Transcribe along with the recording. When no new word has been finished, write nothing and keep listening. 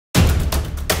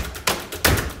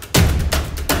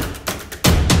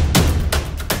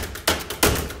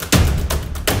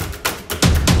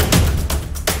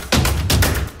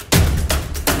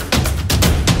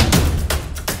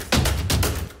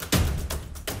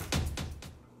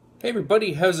Hey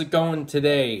everybody, how's it going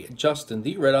today? Justin,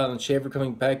 the Red Island Shaver,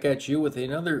 coming back at you with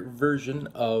another version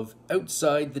of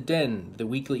Outside the Den, the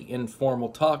weekly informal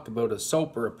talk about a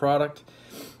soap or a product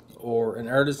or an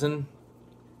artisan.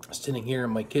 Sitting here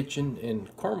in my kitchen in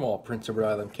Cornwall, Prince Edward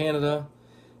Island, Canada.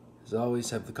 As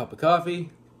always, have the cup of coffee.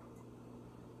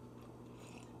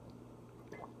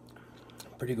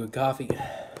 Pretty good coffee.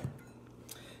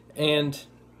 And,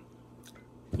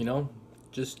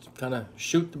 just kind of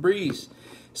shoot the breeze.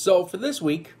 So for this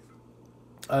week,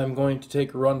 I'm going to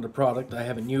take a run at a product I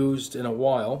haven't used in a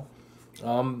while.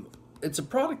 It's a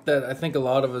product that I think a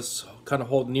lot of us kind of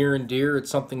hold near and dear. It's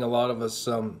something a lot of us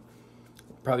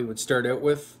probably would start out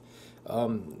with.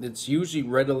 It's usually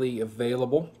readily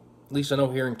available. At least I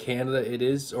know here in Canada it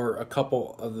is, or a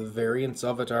couple of the variants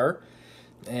of it are.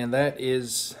 And that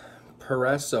is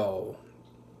Proraso.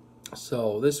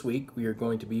 So this week we are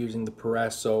going to be using the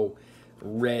Proraso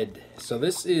Red. So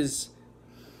this is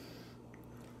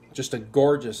just a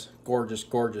gorgeous, gorgeous,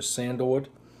 gorgeous sandalwood.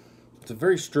 It's a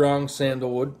very strong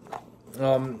sandalwood.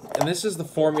 And this is the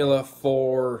formula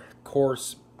for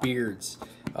coarse beards.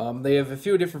 They have a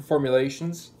few different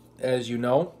formulations, as you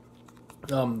know.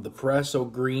 The Proraso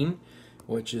Green,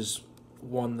 which is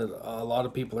one that a lot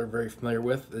of people are very familiar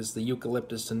with, is the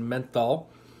eucalyptus and menthol.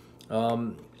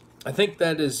 I think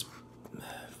that is,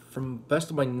 from best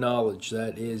of my knowledge,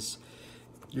 that is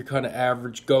your kind of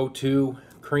average go-to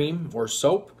cream or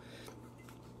soap.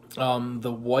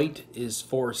 The white is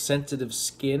for sensitive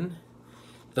skin.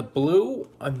 The blue,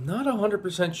 I'm not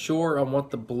 100% sure on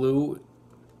what the blue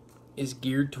is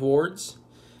geared towards.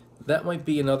 That might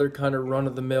be another kind of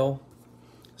run-of-the-mill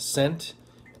scent.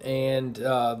 And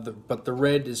but the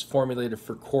red is formulated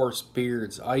for coarse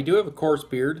beards. I do have a coarse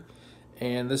beard,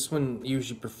 and this one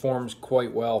usually performs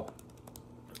quite well.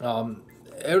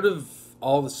 Out of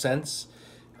all the scents,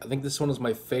 I think this one is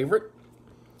my favorite.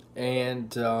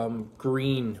 And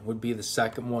green would be the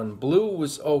second one. Blue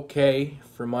was okay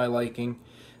for my liking.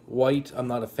 White, I'm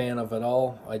not a fan of at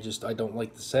all. I don't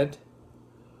like the scent.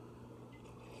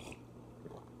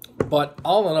 But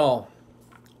all in all,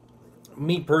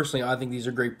 me personally, I think these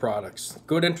are great products.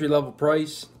 Good entry-level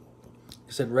price. Like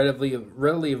I said,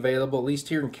 readily available, at least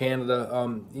here in Canada.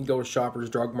 You can go to Shoppers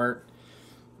Drug Mart,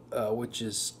 which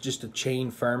is just a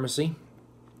chain pharmacy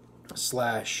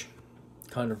slash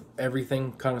kind of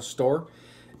everything kind of store.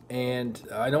 And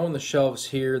I know on the shelves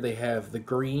here they have the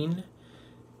green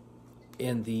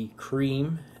and the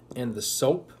cream and the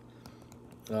soap.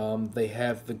 They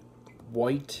have the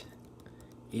white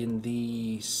in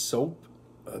the soap.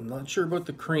 I'm not sure about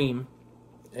the cream.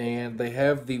 And they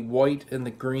have the white and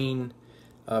the green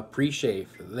pre-shave.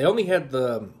 They only had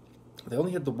the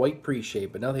white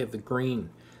pre-shave, but now they have the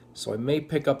green. So I may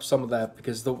pick up some of that,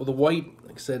 because the white,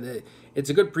 like I said, it's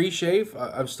a good pre-shave.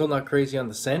 I'm still not crazy on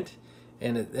the scent,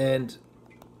 and the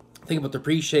thing about the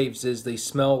pre-shaves is they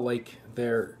smell like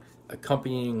they're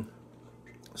accompanying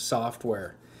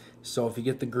software. So if you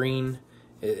get the green,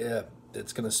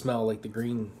 it's going to smell like the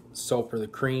green soap or the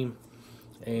cream,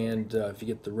 and if you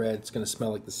get the red, it's going to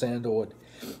smell like the sandalwood.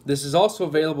 This is also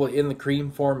available in the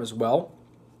cream form as well.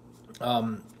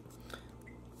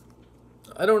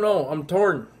 I don't know. I'm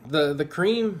torn. The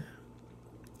cream,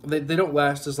 they don't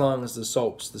last as long as the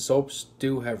soaps. The soaps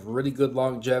do have really good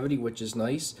longevity, which is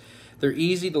nice. They're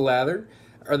easy to lather.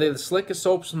 Are they the slickest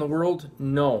soaps in the world?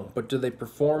 No. But do they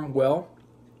perform well?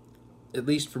 At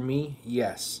least for me,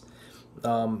 yes.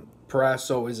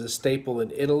 Proraso is a staple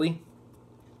in Italy,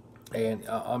 and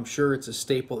I'm sure it's a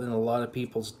staple in a lot of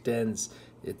people's dens.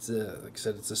 It's like I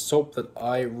said, it's a soap that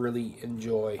I really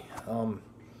enjoy.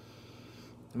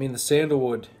 I mean, the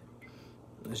sandalwood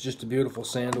is just a beautiful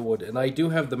sandalwood. And I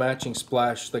do have the matching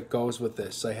splash that goes with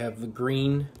this. I have the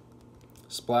green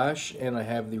splash and I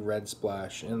have the red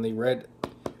splash. And the red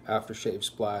aftershave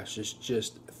splash is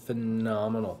just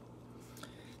phenomenal.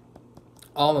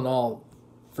 All in all,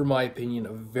 for my opinion,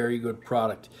 a very good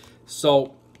product.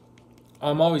 So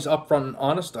I'm always upfront and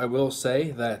honest. I will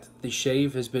say that the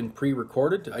shave has been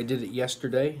pre-recorded. I did it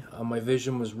yesterday. My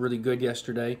vision was really good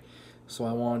yesterday, so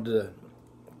I wanted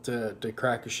to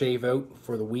crack a shave out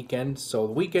for the weekend. So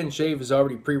the weekend shave is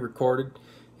already pre-recorded.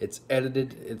 It's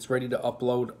edited. It's ready to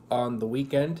upload on the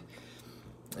weekend.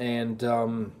 And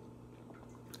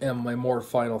my more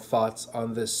final thoughts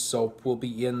on this soap will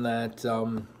be in that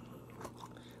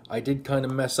I did kind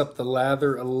of mess up the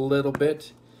lather a little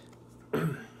bit.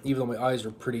 Even though my eyes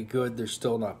are pretty good, they're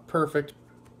still not perfect.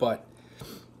 But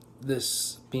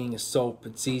this being a soap,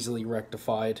 it's easily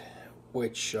rectified,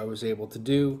 which I was able to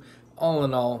do. All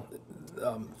in all,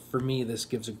 for me, this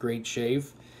gives a great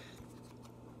shave.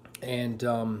 And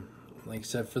like I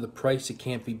said, for the price, it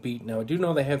can't be beat. Now, I do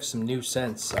know they have some new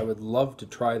scents. I would love to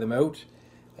try them out.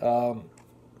 I'll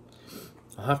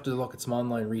have to look at some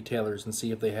online retailers and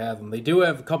see if they have them. They do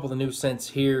have a couple of new scents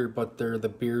here, but they're the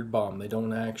Beard Balm. They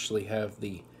don't actually have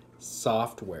the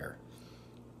software.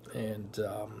 And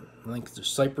I think there's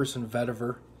Cypress and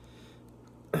Vetiver.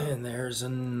 And there's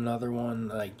another one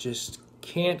that I just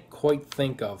can't quite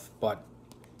think of, but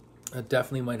I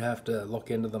definitely might have to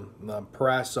look into them.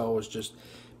 Proraso is just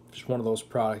one of those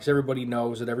products. Everybody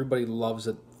knows it. Everybody loves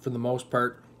it for the most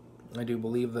part. I do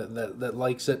believe that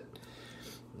likes it.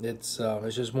 It's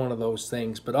just one of those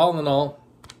things. But all in all,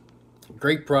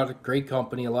 great product, great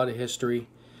company, a lot of history,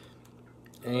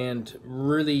 and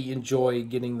really enjoy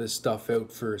getting this stuff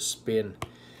out for a spin.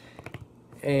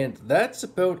 And that's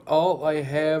about all I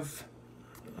have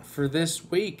for this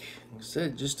week. Like I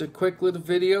said, just a quick little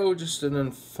video, just an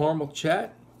informal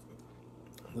chat,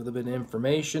 a little bit of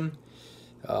information.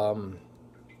 You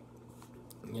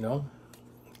know,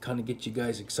 kind of get you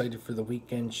guys excited for the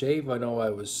weekend shave. I know I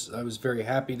was very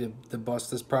happy to bust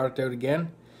this product out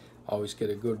again. Always get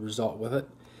a good result with it.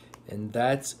 And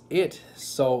that's it.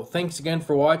 So thanks again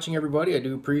for watching, everybody. I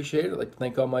do appreciate it. I'd like to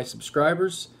thank all my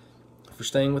subscribers for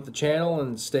staying with the channel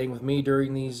and staying with me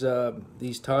during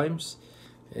these times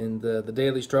and the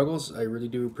daily struggles. I really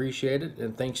do appreciate it.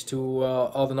 And thanks to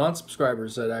all the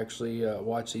non-subscribers that actually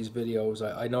watch these videos.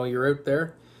 I know you're out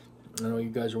there. I know you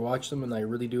guys are watching them, and I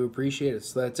really do appreciate it.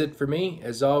 So that's it for me.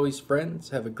 As always, friends,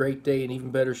 have a great day and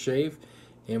even better shave.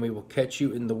 And we will catch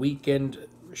you in the weekend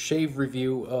shave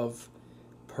review of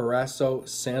Proraso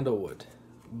Sandalwood.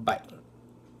 Bye.